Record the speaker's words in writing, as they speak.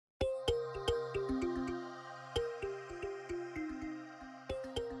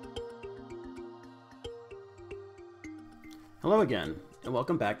Hello again, and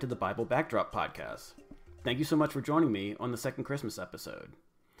welcome back to the Bible Backdrop Podcast. Thank you so much for joining me on the second Christmas episode.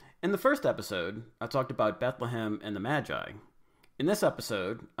 In the first episode, I talked about Bethlehem and the Magi. In this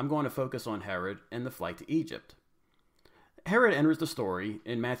episode, I'm going to focus on Herod and the flight to Egypt. Herod enters the story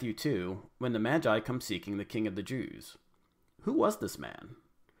in Matthew 2 when the Magi come seeking the King of the Jews. Who was this man?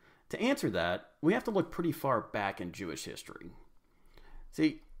 To answer that, we have to look pretty far back in Jewish history.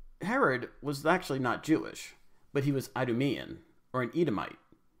 See, Herod was actually not Jewish, but he was Idumean, or an Edomite.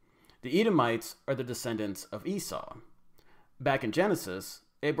 The Edomites are the descendants of Esau. Back in Genesis,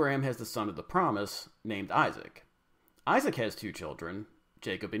 Abraham has the son of the promise named Isaac. Isaac has two children,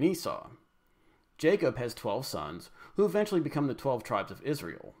 Jacob and Esau. Jacob has 12 sons, who eventually become the 12 tribes of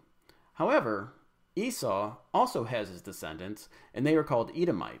Israel. However, Esau also has his descendants, and they are called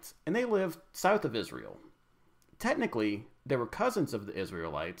Edomites, and they live south of Israel. Technically, they were cousins of the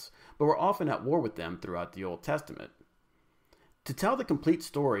Israelites, but were often at war with them throughout the Old Testament. To tell the complete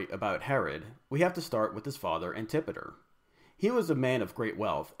story about Herod, we have to start with his father Antipater. He was a man of great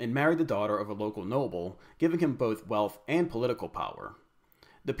wealth and married the daughter of a local noble, giving him both wealth and political power.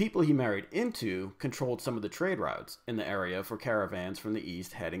 The people he married into controlled some of the trade routes in the area for caravans from the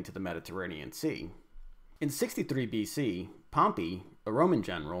east heading to the Mediterranean Sea. In 63 BC, Pompey, a Roman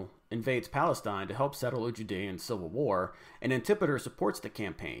general, invades Palestine to help settle a Judean civil war, and Antipater supports the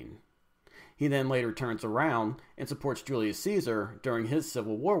campaign. He then later turns around and supports Julius Caesar during his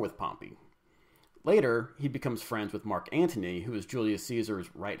civil war with Pompey. Later, he becomes friends with Mark Antony, who is Julius Caesar's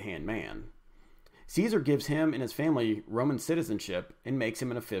right-hand man. Caesar gives him and his family Roman citizenship and makes him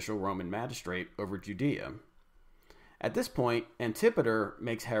an official Roman magistrate over Judea. At this point, Antipater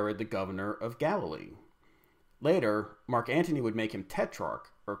makes Herod the governor of Galilee. Later, Mark Antony would make him tetrarch,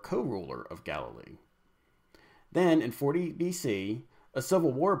 or co-ruler of Galilee. Then, in 40 BC, a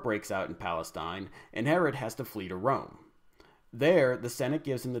civil war breaks out in Palestine, and Herod has to flee to Rome. There, the Senate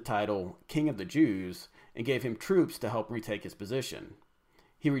gives him the title King of the Jews, and gave him troops to help retake his position.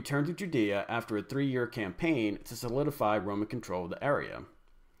 He returned to Judea after a 3-year campaign to solidify Roman control of the area.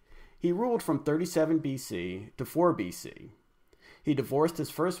 He ruled from 37 BC to 4 BC. He divorced his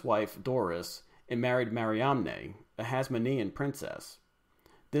first wife, Doris, and married Mariamne, a Hasmonean princess.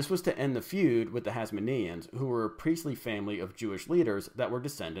 This was to end the feud with the Hasmoneans, who were a priestly family of Jewish leaders that were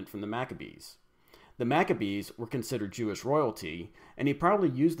descendant from the Maccabees. The Maccabees were considered Jewish royalty, and he probably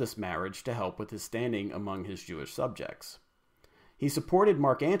used this marriage to help with his standing among his Jewish subjects. He supported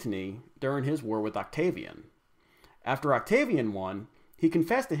Mark Antony during his war with Octavian. After Octavian won, he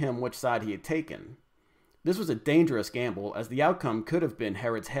confessed to him which side he had taken. This was a dangerous gamble, as the outcome could have been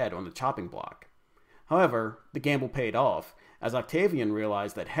Herod's head on the chopping block. However, the gamble paid off, as Octavian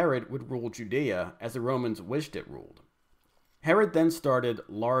realized that Herod would rule Judea as the Romans wished it ruled. Herod then started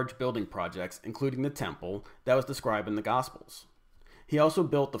large building projects, including the temple that was described in the Gospels. He also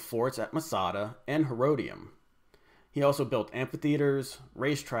built the forts at Masada and Herodium. He also built amphitheaters,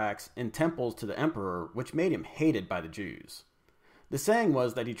 racetracks, and temples to the emperor, which made him hated by the Jews. The saying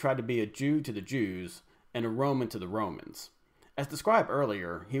was that he tried to be a Jew to the Jews and a Roman to the Romans. As described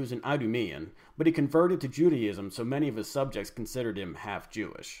earlier, he was an Idumean, but he converted to Judaism, so many of his subjects considered him half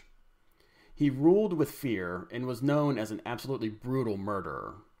Jewish. He ruled with fear and was known as an absolutely brutal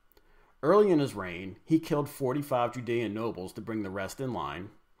murderer. Early in his reign, he killed 45 Judean nobles to bring the rest in line.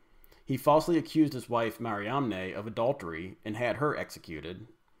 He falsely accused his wife Mariamne of adultery and had her executed.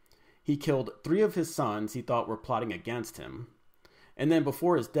 He killed 3 of his sons he thought were plotting against him. And then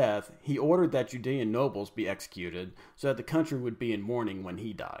before his death, he ordered that Judean nobles be executed so that the country would be in mourning when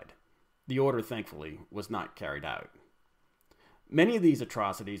he died. The order, thankfully, was not carried out. Many of these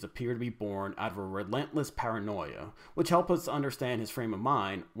atrocities appear to be born out of a relentless paranoia, which helps us understand his frame of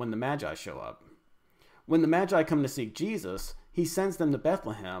mind when the Magi show up. When the Magi come to seek Jesus, he sends them to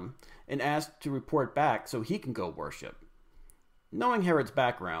Bethlehem and asks to report back so he can go worship. Knowing Herod's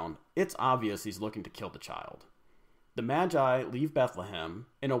background, it's obvious he's looking to kill the child. The Magi leave Bethlehem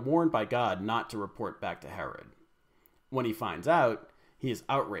and are warned by God not to report back to Herod. When he finds out, he is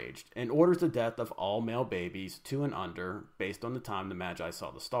outraged and orders the death of all male babies 2 and under based on the time the Magi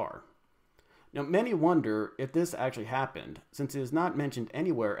saw the star. Now, many wonder if this actually happened, since it is not mentioned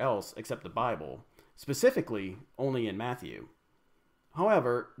anywhere else except the Bible, specifically only in Matthew.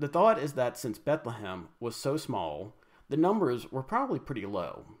 However, the thought is that since Bethlehem was so small, the numbers were probably pretty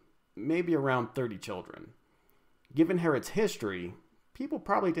low, maybe around 30 children. Given Herod's history, people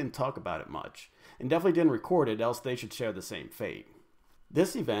probably didn't talk about it much, and definitely didn't record it, else they should share the same fate.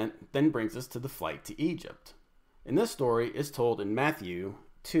 This event then brings us to the flight to Egypt. And this story is told in Matthew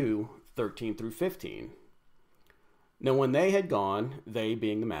 2:13 through 15. Now when they had gone, they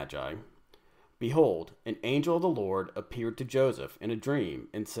being the Magi, Behold, an angel of the Lord appeared to Joseph in a dream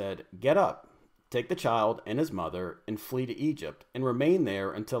and said, Get up, take the child and his mother, and flee to Egypt, and remain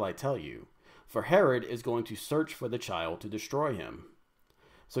there until I tell you, for Herod is going to search for the child to destroy him.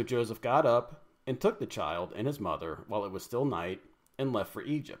 So Joseph got up and took the child and his mother while it was still night, and left for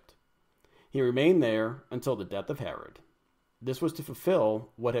Egypt. He remained there until the death of Herod. This was to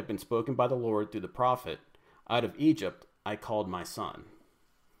fulfill what had been spoken by the Lord through the prophet, Out of Egypt I called my son.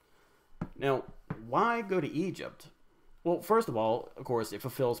 Now, why go to Egypt? Well, first of all, of course, it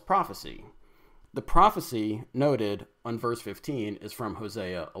fulfills prophecy. The prophecy noted on verse 15 is from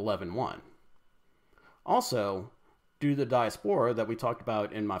Hosea 11:1. Also, due to the diaspora that we talked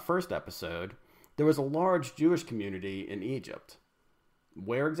about in my first episode, there was a large Jewish community in Egypt.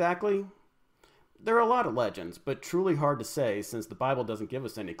 Where exactly? There are a lot of legends, but truly hard to say since the Bible doesn't give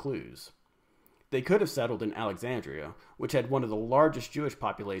us any clues. They could have settled in Alexandria, which had one of the largest Jewish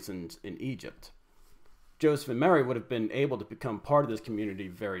populations in Egypt. Joseph and Mary would have been able to become part of this community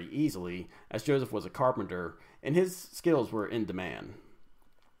very easily, as Joseph was a carpenter, and his skills were in demand.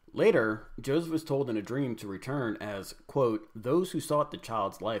 Later, Joseph was told in a dream to return as, quote, those who sought the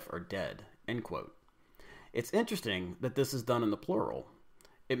child's life are dead, end quote. It's interesting that this is done in the plural.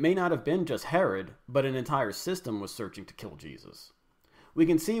 It may not have been just Herod, but an entire system was searching to kill Jesus. We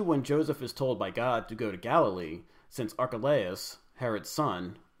can see when Joseph is told by God to go to Galilee, since Archelaus, Herod's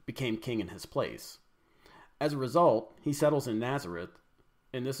son, became king in his place. As a result, he settles in Nazareth,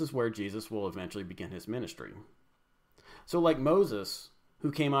 and this is where Jesus will eventually begin his ministry. So like Moses,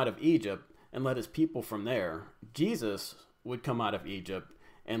 who came out of Egypt and led his people from there, Jesus would come out of Egypt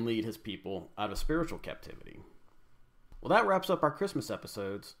and lead his people out of spiritual captivity. Well, that wraps up our Christmas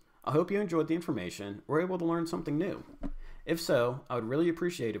episodes. I hope you enjoyed the information or were able to learn something new. If so, I would really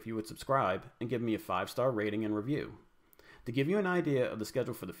appreciate if you would subscribe and give me a 5-star rating and review. To give you an idea of the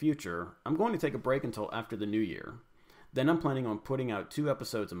schedule for the future, I'm going to take a break until after the new year. Then I'm planning on putting out 2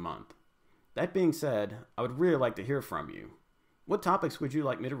 episodes a month. That being said, I would really like to hear from you. What topics would you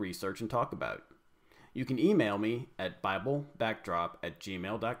like me to research and talk about? You can email me at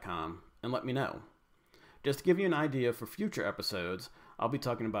biblebackdrop@gmail.com and let me know. Just to give you an idea for future episodes, I'll be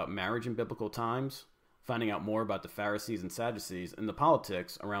talking about marriage in biblical times, finding out more about the Pharisees and Sadducees and the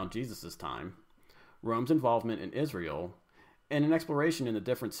politics around Jesus' time, Rome's involvement in Israel, and an exploration in the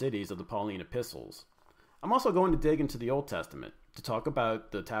different cities of the Pauline epistles. I'm also going to dig into the Old Testament to talk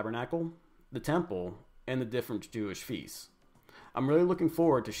about the tabernacle, the temple, and the different Jewish feasts. I'm really looking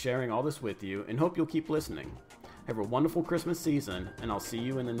forward to sharing all this with you and hope you'll keep listening. Have a wonderful Christmas season, and I'll see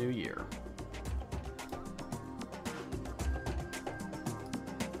you in the new year.